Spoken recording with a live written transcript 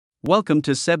Welcome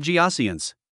to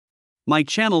Geoscience. My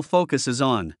channel focuses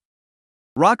on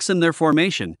rocks and their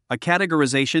formation, a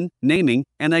categorization, naming,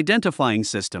 and identifying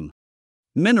system,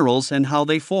 minerals and how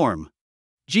they form,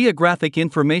 geographic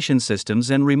information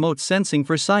systems and remote sensing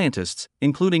for scientists,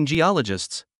 including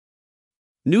geologists,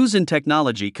 news and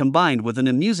technology combined with an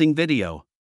amusing video.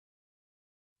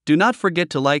 Do not forget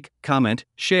to like, comment,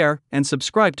 share, and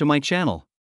subscribe to my channel.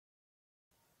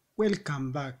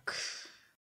 Welcome back.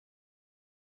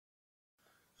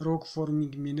 Rock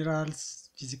forming minerals,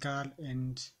 physical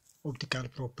and optical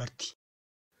property.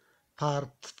 Part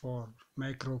 4,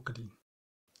 Microcline.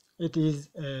 It is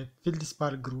a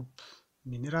feldspar group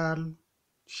mineral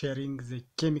sharing the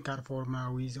chemical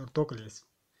formula with orthoclase.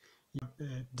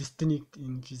 Distinct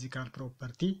in physical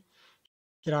property.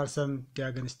 Here are some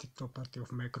diagnostic properties of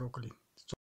microcline.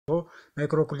 So,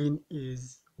 microcline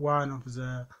is one of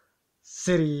the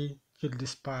 3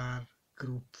 feldspar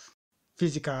group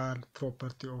physical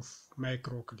property of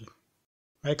microcline.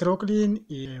 Microcline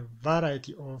is a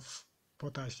variety of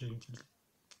potassium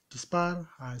feldspar,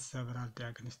 has several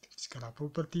diagnostic physical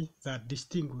properties that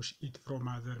distinguish it from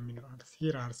other minerals.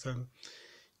 Here are some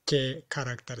key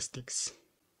characteristics.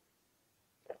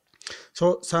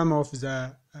 So some of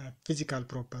the physical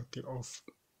property of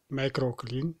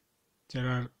microcline,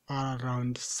 there are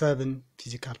around 7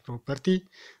 physical property.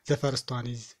 The first one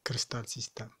is crystal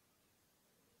system.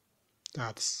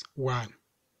 That's 1,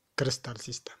 crystal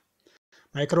system.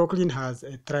 Microcline has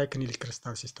a triclinic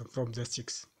crystal system from the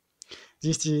 6.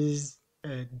 This is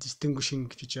a distinguishing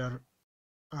feature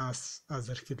as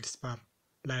other feldspar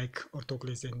like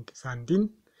orthoclase and sandine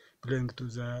belong to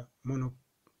the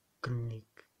monoclinic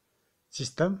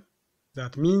system.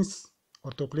 That means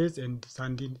orthoclase and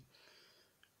sandine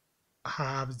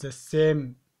have the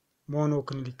same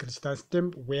monoclinic crystal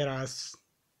system, whereas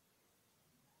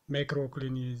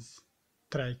microcline is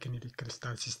triclinic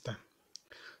crystal system.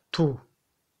 2.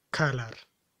 Color.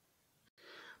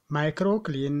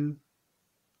 Microcline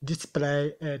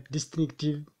display a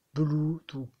distinctive blue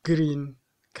to green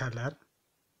color,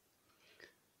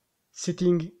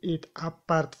 setting it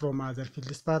apart from other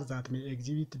feldspars that may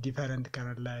exhibit different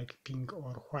color like pink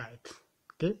or white.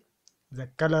 Okay, the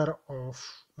color of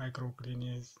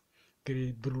microcline is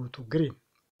blue to green.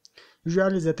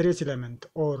 Usually the trace element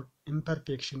or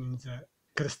imperfection in the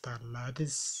crystal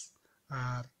lattice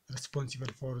are responsible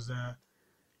for the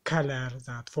color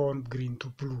that form green to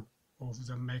blue of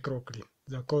the microcline.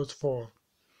 The cause for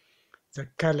the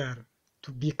color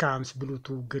to becomes blue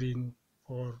to green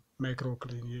for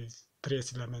microcline is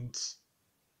trace elements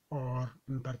or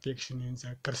imperfection in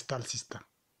the crystal system,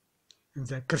 in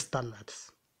the crystal lattice.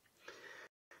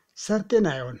 Certain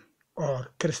ion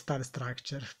or crystal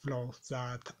structure flows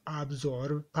that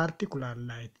absorb particular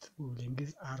light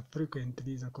wavelengths are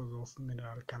frequently the cause of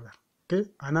mineral color. Okay,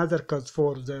 another cause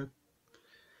for the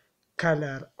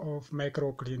color of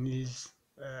microcline is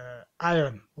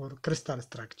ion or crystal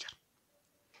structure.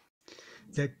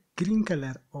 The green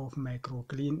color of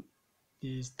microcline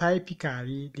is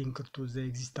typically linked to the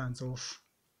existence of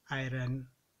iron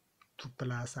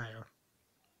 2+ ion.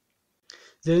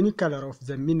 The unique color of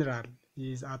the mineral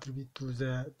is attributed to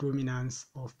the dominance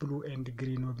of blue and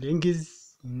green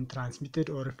wavelengths in transmitted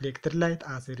or reflected light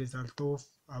as a result of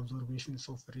absorptions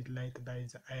of red light by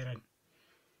the iron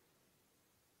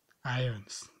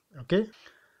ions. Okay.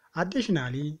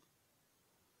 Additionally,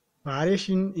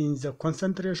 variation in the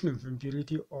concentration of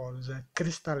impurity or the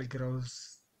crystal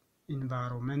growth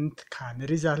environment can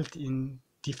result in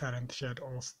different shade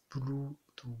of blue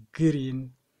to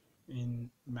green in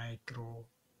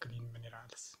microcline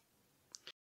minerals.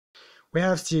 We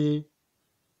have seen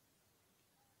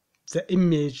the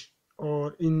image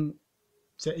or in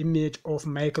the image of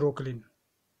microcline.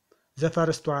 The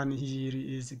first one here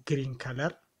is green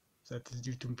color, that is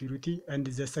due to impurity, and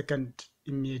the second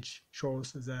image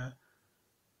shows the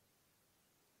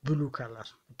blue color.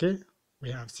 Okay,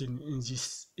 we have seen in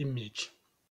this image.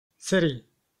 3.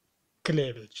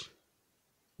 Cleavage,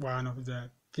 one of the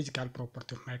physical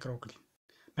properties of microcline.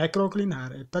 Microcline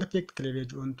have a perfect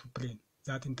cleavage on two planes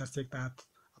that intersect at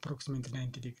approximately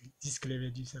 90 degrees. This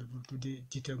cleavage is able to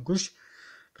distinguish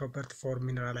property for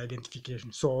mineral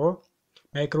identification. So,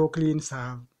 microclines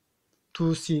have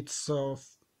 2 sets of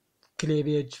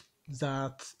cleavage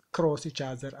that cross each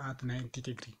other at 90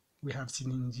 degrees. We have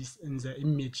seen in the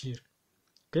image here.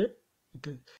 Okay,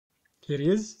 here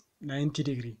is 90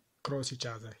 degree cross each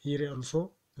other. Here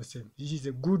also the same. This is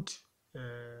a good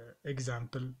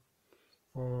example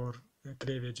for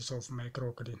cleavages of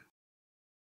microcline.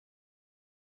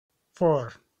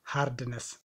 4.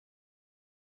 Hardness.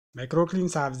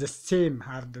 Microclines have the same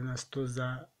hardness to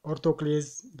the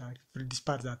autoclaves, like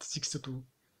feldspar, that 6 to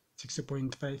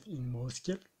 6.5 in Mohs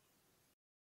scale.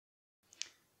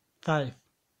 5.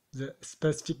 The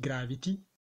specific gravity.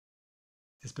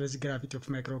 The specific gravity of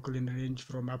microcline range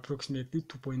from approximately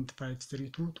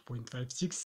 2.53 to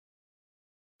 2.56.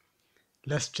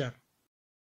 Luster.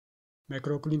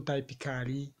 Microcline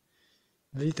typically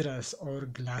vitreous or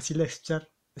glassy luster.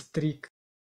 Streak.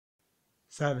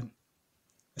 7.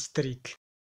 Streak.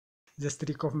 The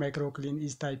streak of microcline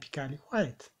is typically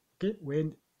white. Okay,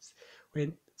 when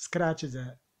scratch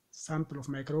the sample of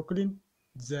microcline,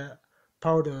 the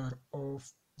powder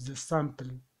of the sample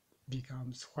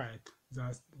becomes white.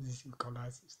 Thus, this is called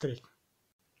as streak.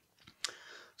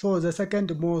 So the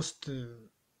second most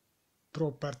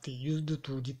property used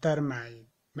to determine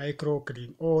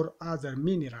microcline or other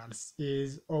minerals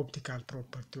is optical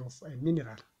property of a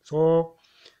mineral. So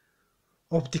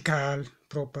optical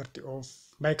property of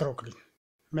microcline.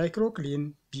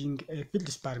 Microcline being a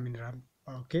feldspar mineral,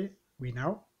 okay, we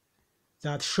know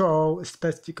that show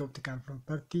specific optical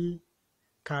property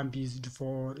can be used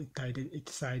for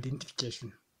its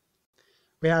identification.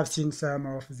 We have seen some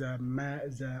of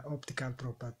the optical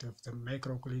property of the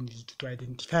microcline used to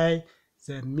identify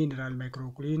the mineral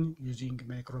microcline using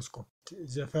microscope.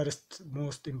 The first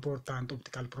most important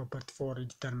optical property for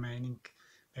determining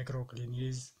microcline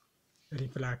is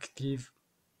refractive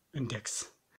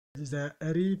index. The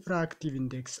refractive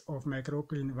index of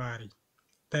microcline vary,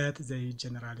 but they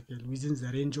generally fall within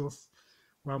the range of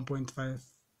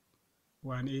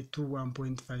 1.518 to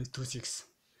 1.526.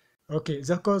 Okay,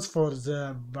 the cause for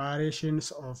the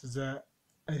variations of the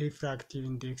refractive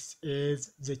index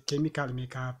is the chemical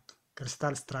makeup,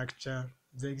 crystal structure,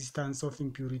 the existence of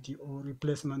impurity or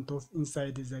replacement of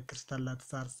inside the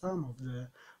crystallats are some of the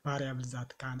variables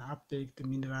that can affect the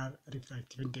mineral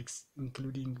refractive index,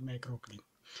 including microcline.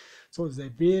 So the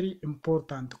very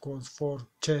important cause for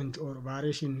change or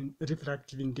variation in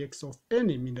refractive index of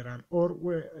any mineral or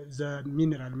the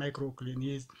mineral microcline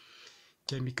is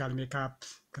chemical makeup,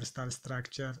 crystal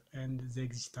structure, and the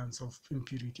existence of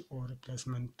impurity or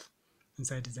replacement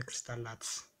inside the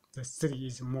crystallats. The three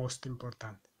is most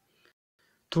important.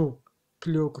 2.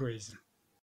 Pleochroism.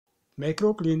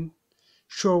 Microcline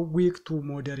show weak to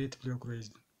moderate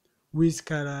pleochroism, with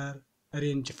color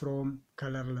range from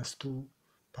colorless to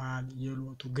pale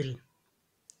yellow to green.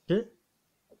 Okay?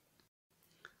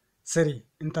 3.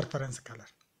 Interference color.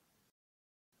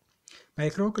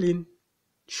 Microcline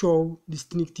show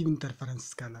distinctive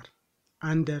interference color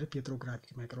under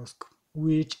petrographic microscope,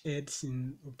 which aids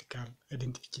in optical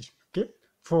identification. Okay?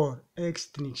 4.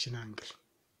 Extinction angle.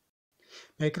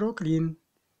 Microcline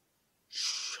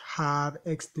have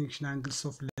extinction angles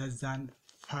of less than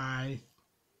 5,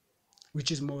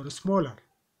 which is smaller.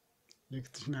 The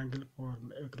extinction angle for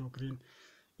microcline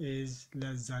is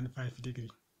less than 5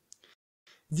 degrees.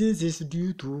 This is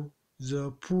due to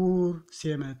the poor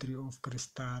symmetry of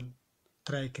crystal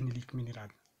triclinic mineral,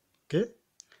 okay,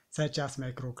 such as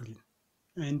microcline,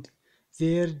 and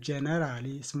their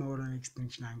generally smaller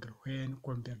extinction angle when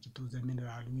compared to the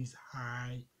mineral with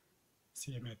high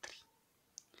symmetry.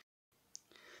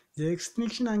 The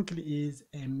extinction angle is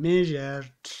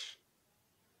measured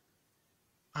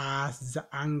as the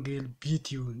angle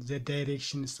between the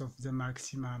directions of the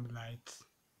maximum light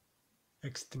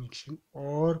extinction,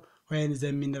 or when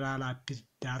the mineral appears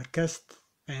darkest,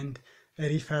 and a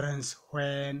reference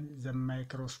when the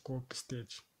microscope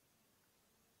stage.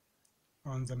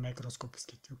 On the microscope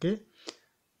stage, okay?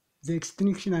 The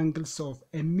extinction angles of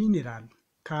a mineral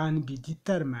can be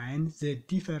determined the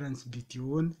difference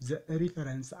between the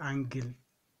reference angle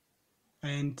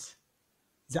and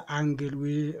the angle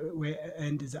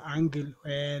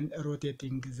when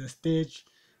rotating the stage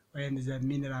when the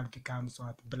mineral becomes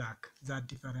black. That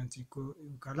difference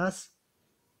equals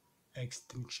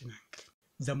extinction angle.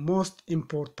 The most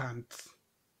important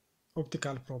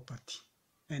optical property,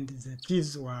 and the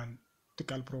fifth one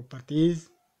optical property, is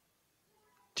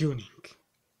tuning.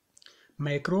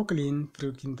 Microcline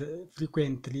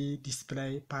frequently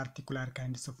display particular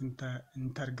kinds of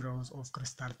intergrowth of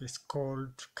crystal face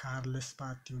called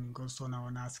feldspar tuning, also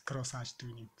known as cross-hatch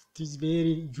tuning. These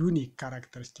very unique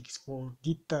characteristics for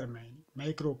determining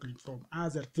microcline from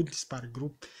other feldspar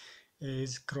group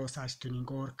is cross-hatch tuning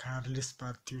or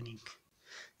feldspar tuning.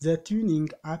 The tuning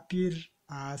appears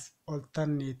as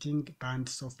alternating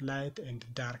bands of light and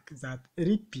dark that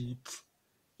repeat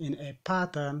in a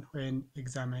pattern when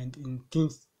examined in thin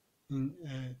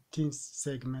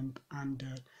segment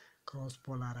under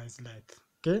cross-polarized light.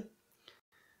 Okay,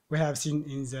 we have seen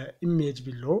in the image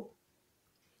below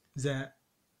the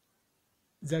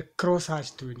the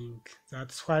crosshatch tuning.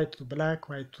 That's white to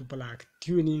black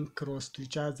tuning cross to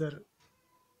each other,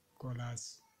 called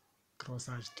as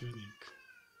crosshatch tuning.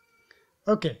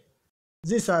 Okay,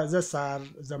 these are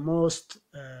the most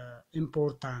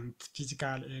important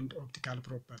physical and optical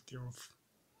property of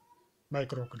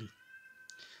microcline.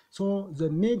 So the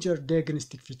major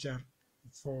diagnostic feature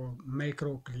for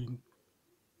microcline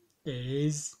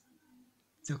is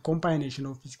the combination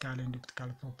of physical and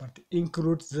optical property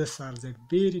includes the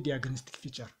very diagnostic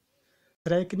feature: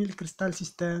 trichnial crystal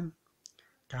system,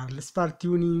 feldspar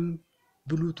tuning,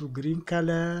 blue to green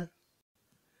color,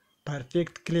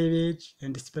 perfect cleavage,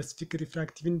 and specific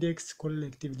refractive index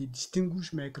collectively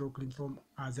distinguish microcline from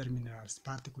other minerals,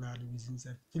 particularly within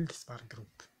the feldspar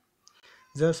group.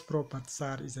 These properties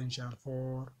are essential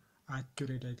for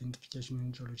accurate identification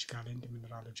in geological and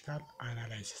mineralogical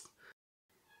analysis.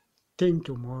 Thank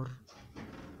you more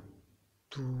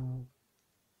to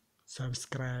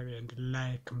subscribe and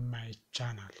like my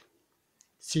channel.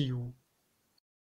 See you